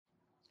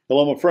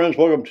Hello, my friends.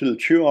 Welcome to the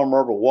Chew. I'm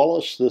Robert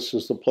Wallace. This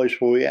is the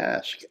place where we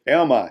ask,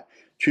 am I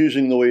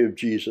choosing the way of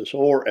Jesus,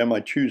 or am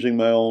I choosing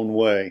my own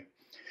way?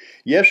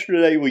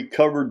 Yesterday, we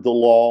covered the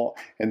law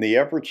and the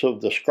efforts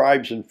of the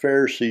Scribes and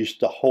Pharisees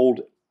to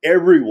hold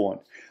everyone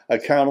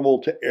accountable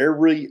to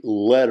every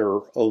letter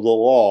of the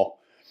law.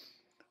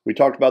 We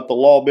talked about the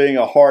law being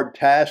a hard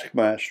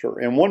taskmaster.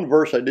 And one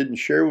verse I didn't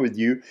share with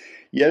you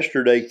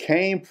yesterday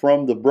came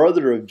from the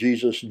brother of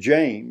Jesus,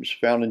 James,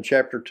 found in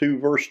chapter 2,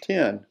 verse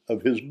 10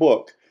 of his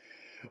book.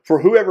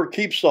 For whoever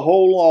keeps the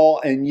whole law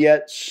and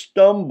yet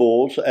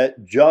stumbles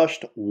at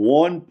just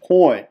one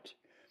point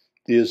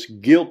is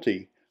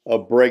guilty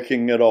of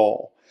breaking it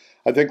all.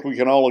 I think we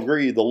can all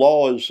agree the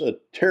law is a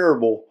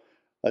terribly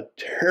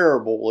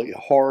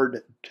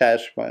hard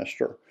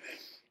taskmaster.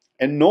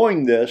 And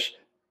knowing this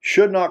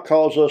should not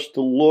cause us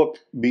to look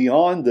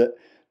beyond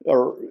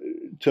or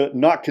to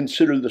not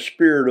consider the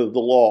spirit of the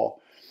law.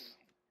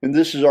 And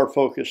this is our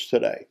focus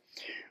today.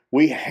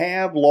 We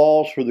have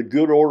laws for the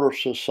good order of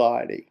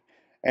society.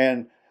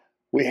 And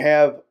we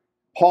have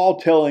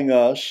Paul telling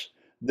us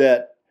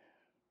that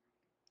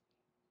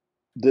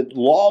the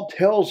law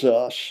tells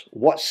us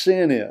what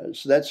sin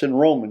is. That's in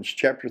Romans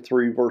chapter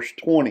 3, verse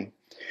 20.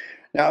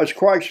 Now, as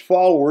Christ's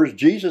followers,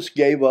 Jesus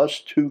gave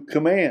us two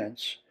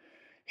commands.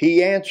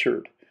 He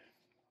answered,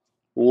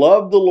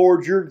 love the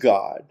Lord your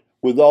God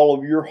with all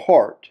of your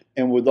heart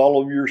and with all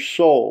of your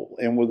soul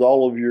and with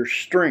all of your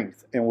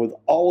strength and with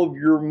all of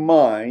your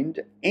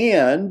mind,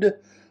 and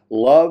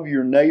love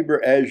your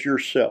neighbor as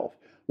yourself.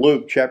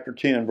 Luke chapter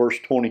 10, verse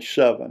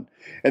 27.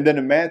 And then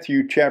in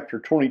Matthew chapter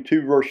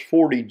 22, verse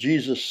 40,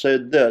 Jesus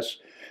said this,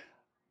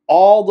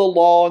 all the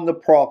law and the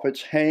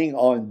prophets hang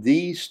on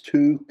these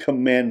two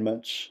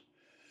commandments.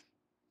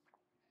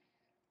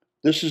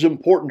 This is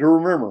important to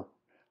remember.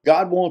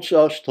 God wants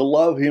us to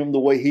love Him the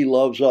way He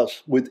loves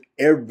us, with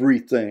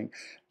everything.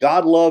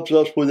 God loves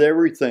us with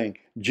everything.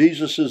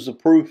 Jesus is the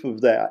proof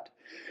of that.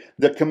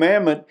 The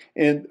commandment,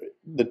 in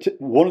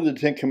one of the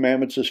 10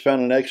 commandments is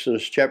found in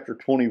Exodus chapter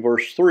 20,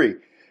 verse 3.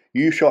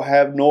 You shall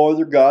have no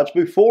other gods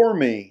before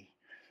me.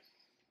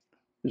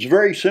 It's a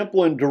very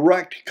simple and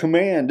direct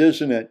command,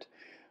 isn't it?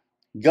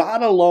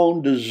 God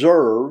alone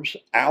deserves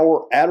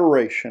our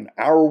adoration,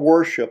 our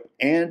worship,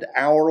 and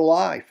our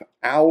life,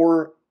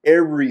 our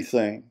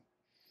everything.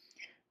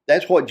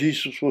 That's what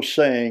Jesus was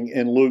saying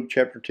in Luke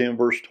chapter 10,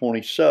 verse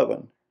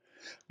 27.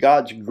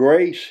 God's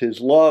grace,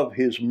 His love,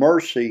 His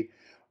mercy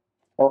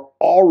are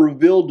all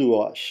revealed to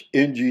us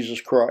in Jesus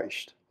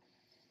Christ.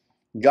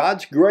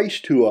 God's grace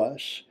to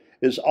us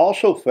is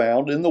also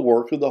found in the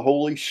work of the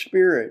Holy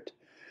Spirit.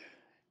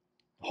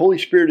 The Holy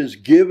Spirit is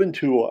given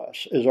to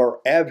us as our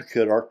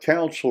advocate, our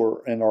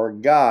counselor, and our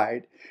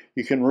guide.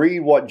 You can read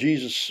what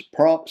Jesus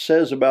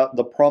says about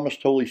the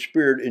promised Holy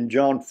Spirit in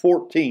John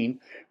 14,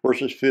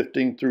 verses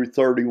 15 through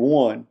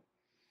 31.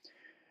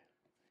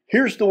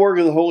 Here's the work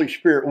of the Holy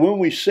Spirit. When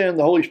we sin,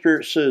 the Holy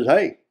Spirit says,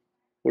 hey,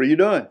 what are you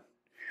doing?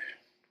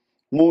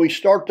 When we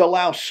start to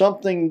allow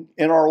something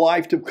in our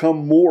life to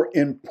become more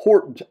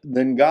important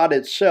than God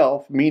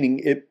itself,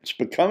 meaning it's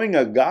becoming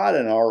a God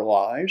in our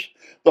lives,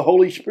 the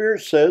Holy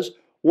Spirit says,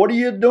 what are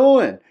you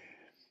doing?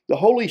 The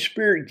Holy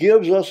Spirit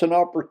gives us an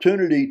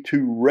opportunity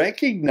to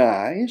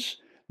recognize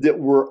that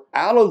we're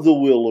out of the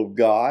will of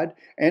God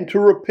and to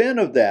repent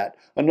of that.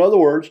 In other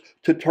words,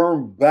 to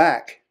turn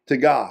back to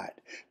God,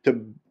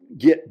 to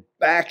get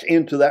back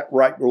into that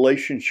right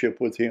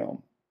relationship with Him.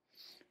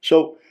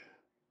 So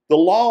the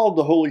law of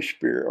the Holy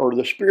Spirit, or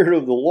the Spirit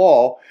of the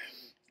law,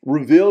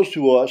 reveals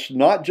to us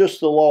not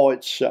just the law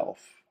itself.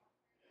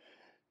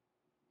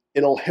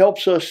 It'll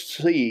help us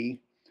see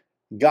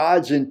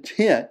God's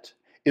intent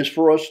is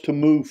for us to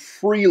move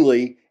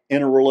freely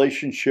in a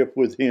relationship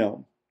with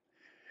Him.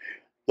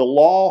 The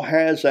law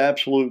has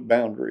absolute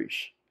boundaries.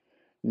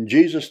 And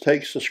Jesus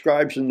takes the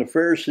scribes and the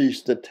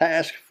Pharisees to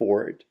task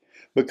for it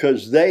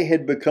because they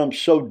had become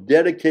so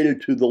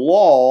dedicated to the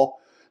law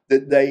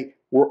that they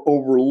were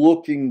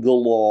overlooking the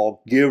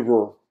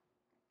lawgiver.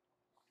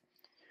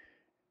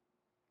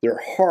 Their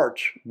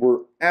hearts were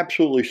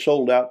absolutely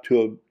sold out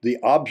to the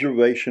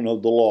observation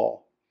of the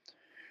law.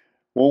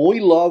 When we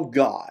love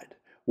God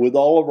with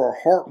all of our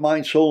heart,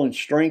 mind, soul, and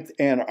strength,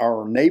 and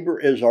our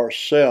neighbor as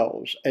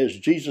ourselves, as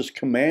Jesus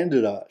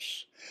commanded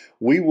us,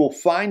 we will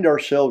find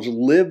ourselves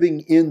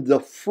living in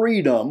the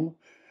freedom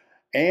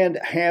and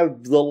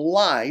have the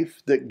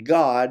life that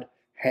God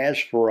has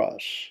for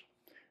us.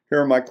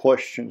 Here are my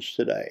questions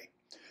today.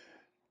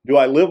 Do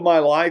I live my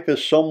life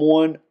as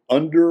someone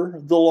under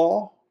the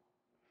law?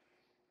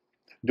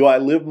 Do I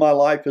live my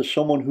life as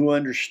someone who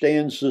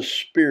understands the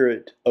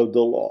spirit of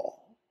the law?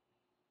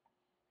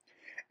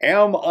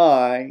 Am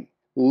I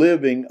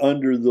living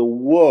under the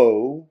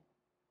woe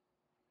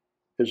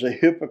as a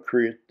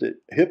hypocrite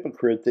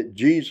that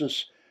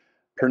Jesus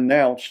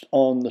pronounced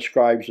on the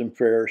scribes and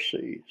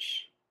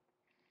Pharisees?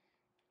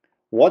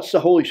 What's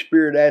the Holy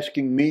Spirit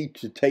asking me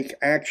to take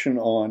action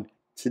on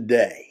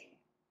today?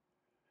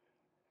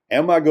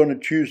 Am I going to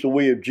choose the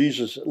way of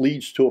Jesus that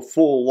leads to a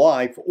full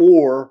life,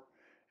 or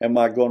am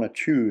I going to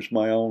choose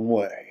my own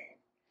way?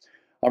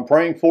 I'm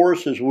praying for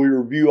us as we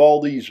review all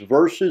these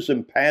verses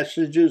and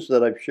passages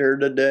that I've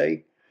shared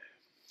today.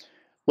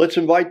 Let's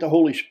invite the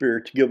Holy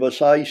Spirit to give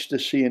us eyes to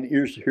see and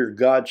ears to hear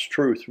God's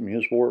truth from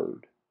His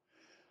Word.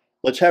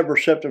 Let's have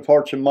receptive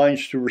hearts and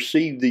minds to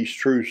receive these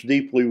truths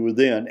deeply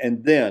within,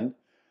 and then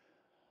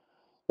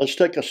let's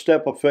take a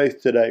step of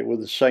faith today with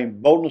the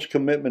same boldness,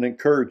 commitment, and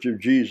courage of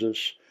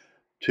Jesus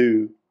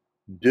to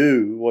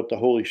do what the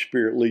Holy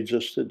Spirit leads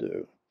us to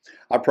do.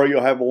 I pray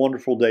you'll have a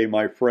wonderful day,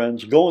 my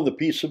friends. Go in the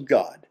peace of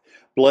God.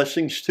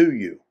 Blessings to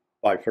you.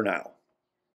 Bye for now.